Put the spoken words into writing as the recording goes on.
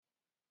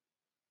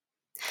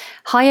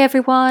Hi,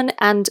 everyone,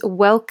 and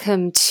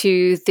welcome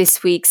to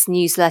this week's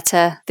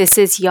newsletter. This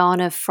is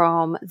Jana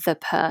from The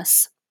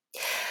Purse.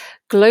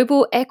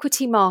 Global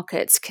equity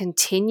markets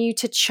continue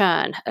to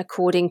churn.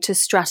 According to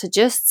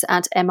strategists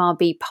at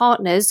MRB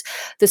Partners,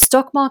 the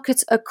stock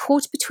markets are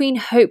caught between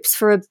hopes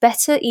for a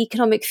better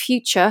economic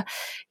future,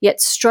 yet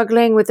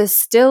struggling with a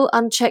still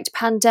unchecked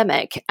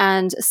pandemic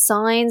and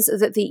signs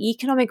that the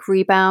economic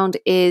rebound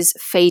is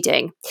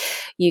fading.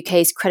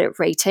 UK's credit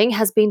rating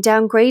has been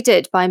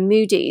downgraded by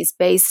Moody's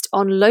based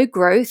on low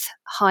growth,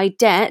 high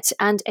debt,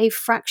 and a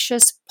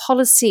fractious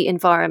policy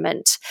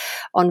environment.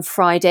 On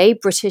Friday,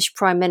 British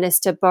Prime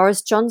Minister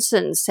Boris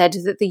Johnson said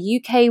that the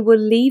UK will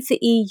leave the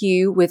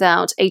EU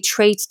without a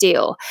trade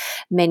deal.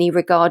 Many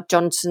regard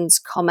Johnson's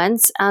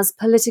comments as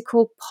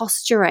political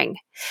posturing.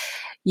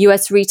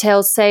 US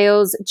retail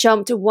sales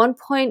jumped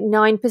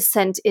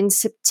 1.9% in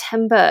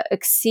September,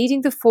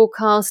 exceeding the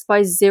forecast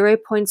by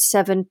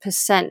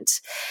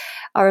 0.7%.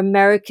 Are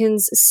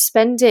Americans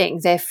spending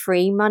their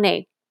free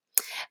money?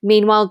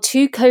 Meanwhile,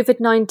 two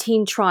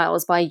COVID-19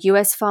 trials by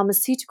US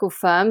pharmaceutical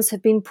firms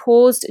have been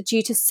paused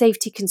due to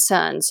safety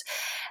concerns,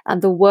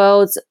 and the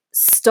world's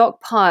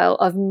stockpile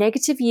of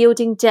negative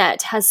yielding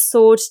debt has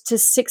soared to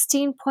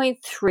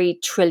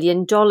 $16.3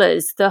 trillion,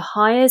 the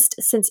highest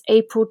since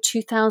April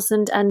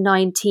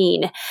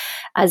 2019.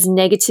 As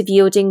negative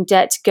yielding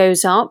debt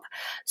goes up,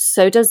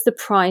 so does the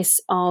price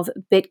of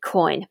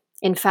Bitcoin.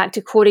 In fact,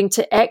 according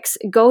to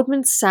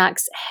ex-Goldman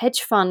Sachs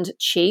hedge fund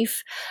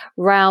chief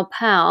Raoul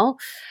Pal,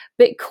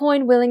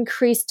 Bitcoin will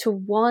increase to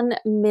 $1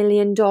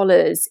 million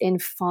in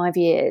 5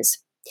 years.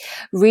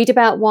 Read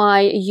about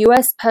why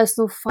US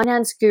personal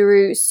finance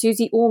guru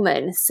Susie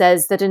Orman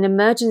says that an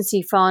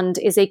emergency fund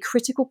is a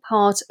critical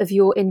part of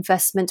your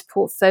investment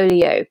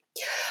portfolio.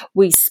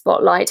 We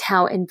spotlight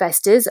how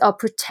investors are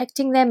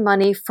protecting their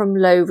money from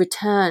low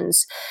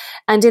returns.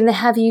 And in the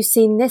Have You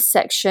Seen This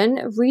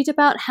section, read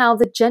about how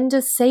the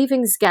gender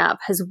savings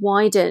gap has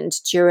widened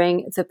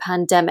during the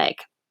pandemic.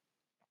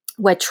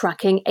 We're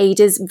tracking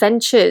Ada's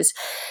Ventures,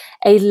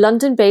 a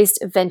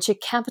London-based venture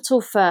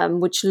capital firm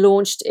which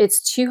launched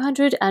its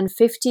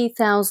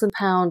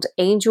 £250,000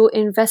 angel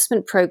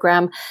investment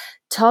program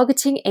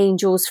targeting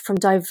angels from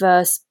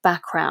diverse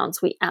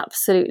backgrounds. We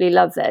absolutely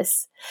love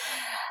this.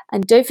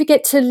 And don't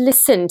forget to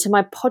listen to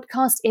my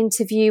podcast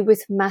interview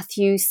with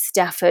Matthew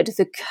Stafford,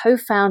 the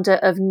co-founder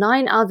of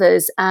 9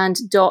 Others and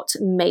Dot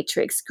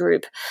Matrix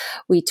Group.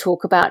 We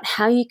talk about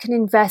how you can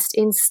invest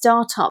in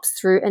startups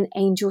through an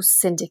angel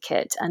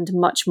syndicate and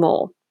much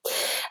more.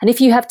 And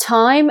if you have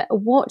time,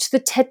 watch the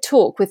TED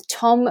Talk with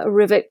Tom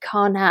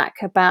Rivett-Carnac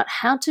about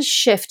how to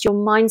shift your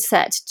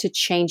mindset to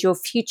change your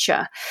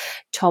future.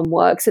 Tom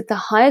works at the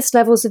highest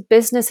levels of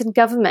business and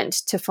government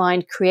to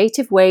find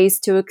creative ways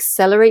to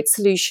accelerate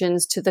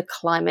solutions to the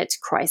climate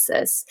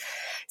crisis.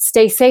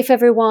 Stay safe,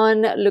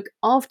 everyone. Look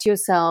after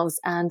yourselves,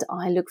 and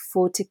I look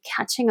forward to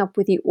catching up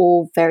with you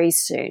all very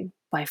soon.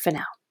 Bye for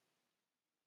now.